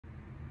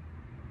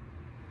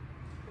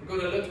we're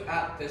going to look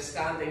at the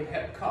standing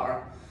hip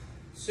car.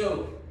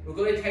 So we're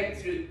going to take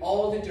it through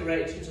all the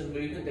directions of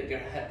movement that your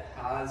hip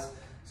has.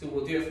 So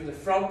we'll do it from the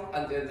front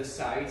and then the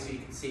side so you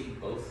can see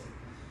both.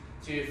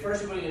 So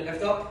first you're going to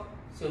lift up,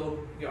 so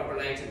your upper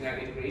leg's at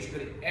 90 degrees. You're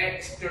going to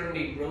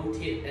externally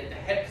rotate at the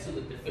hip so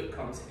that the foot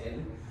comes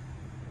in.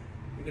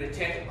 You're going to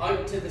take it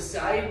out to the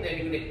side, then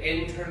you're going to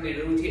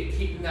internally rotate,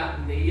 keeping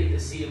that knee at the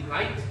same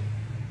height.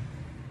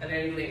 And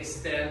then you're going to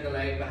extend the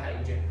leg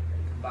behind you.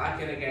 And come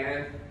back in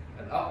again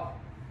and up.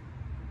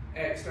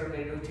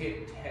 Externally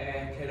rotate,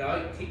 take it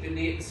out, keep the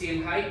knee at the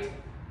same height.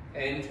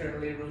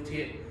 Internally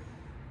rotate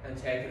and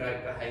take it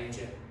out behind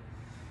you.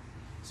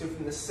 So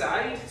from the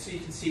side, so you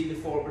can see the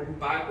forward and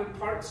backward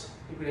parts,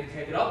 you're going to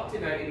take it up to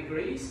 90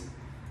 degrees.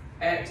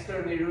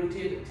 Externally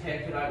rotate it,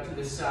 take it out to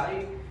the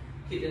side.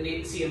 Keep the knee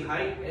at the same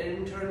height,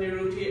 internally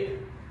rotate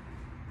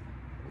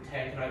and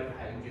take it out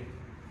behind you.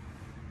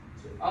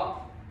 So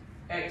up,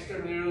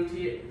 externally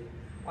rotate,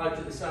 out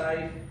to the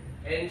side,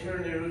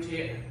 internally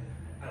rotate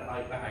and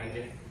out behind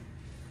you.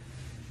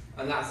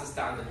 And that's the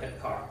standing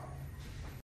hip car.